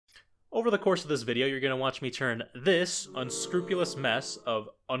Over the course of this video, you're going to watch me turn this unscrupulous mess of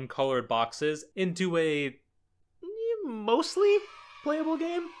uncolored boxes into a mostly playable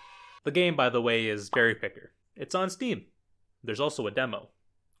game. The game, by the way, is Berry Picker. It's on Steam. There's also a demo,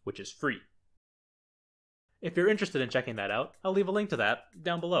 which is free. If you're interested in checking that out, I'll leave a link to that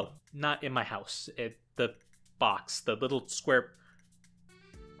down below. Not in my house. The box, the little square...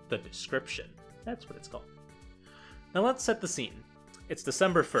 the description. That's what it's called. Now let's set the scene. It's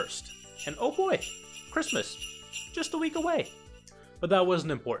December 1st. And oh boy, Christmas. Just a week away. But that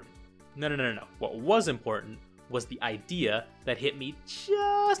wasn't important. No. What was important was the idea that hit me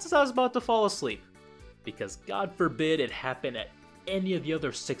just as I was about to fall asleep. Because God forbid it happen at any of the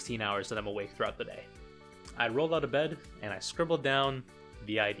other 16 hours that I'm awake throughout the day. I rolled out of bed and I scribbled down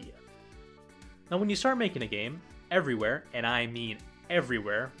the idea. Now when you start making a game, everywhere, and I mean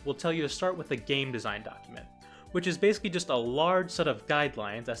everywhere, will tell you to start with a game design document, which is basically just a large set of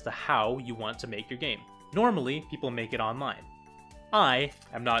guidelines as to how you want to make your game. Normally, people make it online. I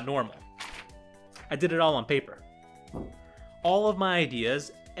am not normal. I did it all on paper. All of my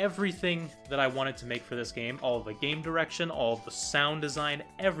ideas, everything that I wanted to make for this game, all of the game direction, all of the sound design,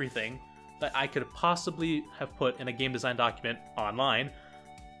 everything that I could possibly have put in a game design document online,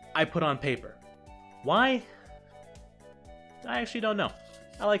 I put on paper. Why? I actually don't know.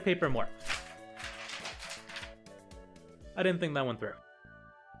 I like paper more. I didn't think that one through.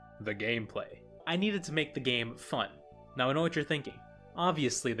 The gameplay. I needed to make the game fun. Now I know what you're thinking.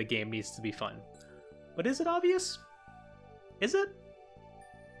 Obviously the game needs to be fun. But is it obvious? Is it?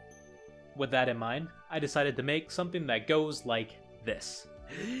 With that in mind, I decided to make something that goes like this.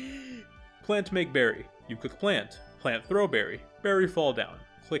 Plant make berry. You click plant. Plant throw berry. Berry fall down.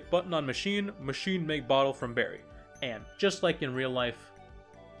 Click button on machine. Machine make bottle from berry. And just like in real life,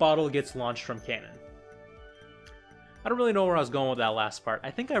 bottle gets launched from cannon. I don't really know where I was going with that last part. I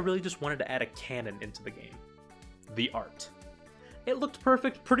think I really just wanted to add a cannon into the game. The art. It looked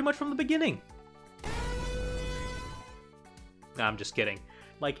perfect pretty much from the beginning. Nah, I'm just kidding.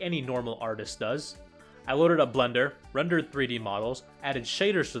 Like any normal artist does. I loaded up Blender, rendered 3D models, added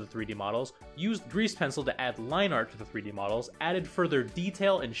shaders to the 3D models, used Grease Pencil to add line art to the 3D models, added further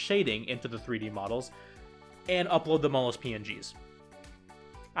detail and shading into the 3D models, and upload them all as PNGs.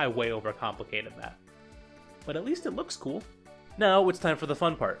 I way overcomplicated that. But at least it looks cool. Now it's time for the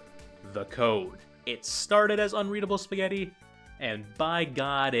fun part. The code. It started as unreadable spaghetti, and by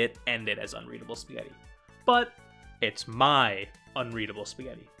God it ended as unreadable spaghetti. But it's my unreadable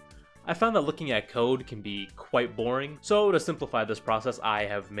spaghetti. I found that looking at code can be quite boring, so to simplify this process I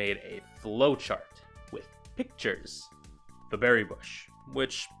have made a flowchart with pictures. The berry bush,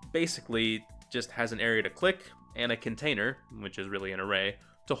 which basically just has an area to click, and a container, which is really an array,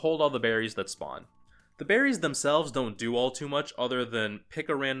 to hold all the berries that spawn. The berries themselves don't do all too much other than pick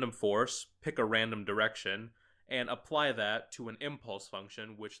a random force, pick a random direction, and apply that to an impulse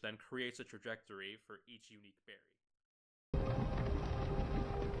function, which then creates a trajectory for each unique berry.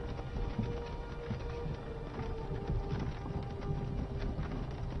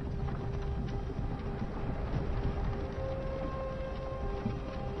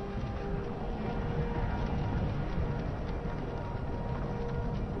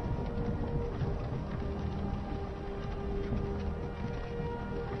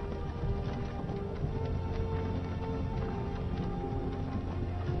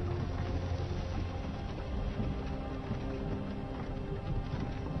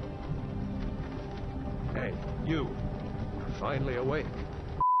 Hey, you're finally awake.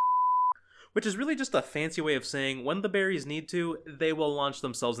 Which is really just a fancy way of saying when the berries need to, they will launch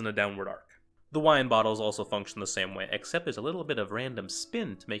themselves in a downward arc. The wine bottles also function the same way, except there's a little bit of random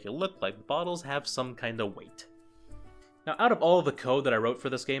spin to make it look like the bottles have some kind of weight. Now, out of all of the code that I wrote for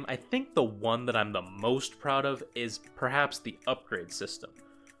this game, I think the one that I'm the most proud of is perhaps the upgrade system.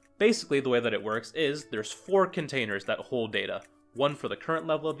 Basically, the way that it works is there's 4 containers that hold data. One for the current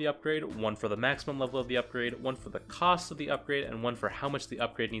level of the upgrade, one for the maximum level of the upgrade, one for the cost of the upgrade, and one for how much the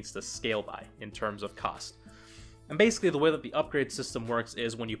upgrade needs to scale by in terms of cost. And basically the way that the upgrade system works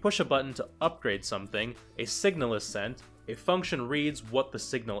is when you push a button to upgrade something, a signal is sent, a function reads what the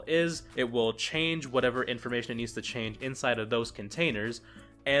signal is, it will change whatever information it needs to change inside of those containers,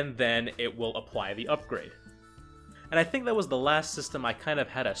 and then it will apply the upgrade. And I think that was the last system I kind of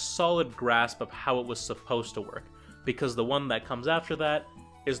had a solid grasp of how it was supposed to work, because the one that comes after that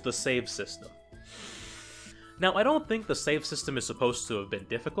is the save system. Now, I don't think the save system is supposed to have been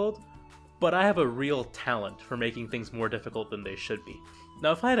difficult, but I have a real talent for making things more difficult than they should be.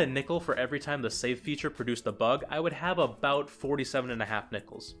 Now, if I had a nickel for every time the save feature produced a bug, I would have about 47.5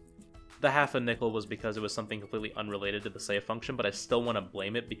 nickels. The half a nickel was because it was something completely unrelated to the save function, but I still want to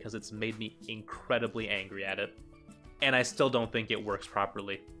blame it because it's made me incredibly angry at it. And I still don't think it works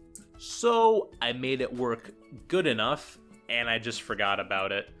properly. So I made it work good enough, and I just forgot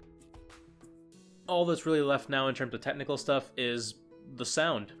about it. All that's really left now in terms of technical stuff is the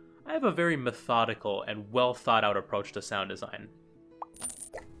sound. I have a very methodical and well thought out approach to sound design.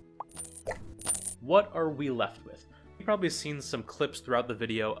 What are we left with? You've probably seen some clips throughout the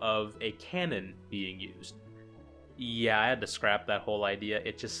video of a cannon being used. Yeah, I had to scrap that whole idea,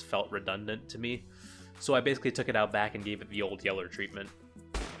 it just felt redundant to me. So I basically took it out back and gave it the old Yeller treatment.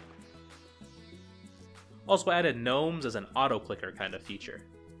 Also added gnomes as an auto-clicker kind of feature.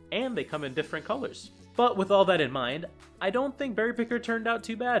 And they come in different colors. But with all that in mind, I don't think Berry Picker turned out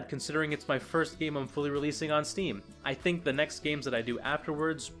too bad, considering it's my first game I'm fully releasing on Steam. I think the next games that I do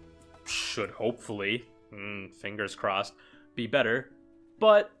afterwards should hopefully, fingers crossed, be better.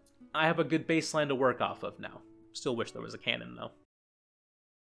 But I have a good baseline to work off of now. Still wish there was a cannon though.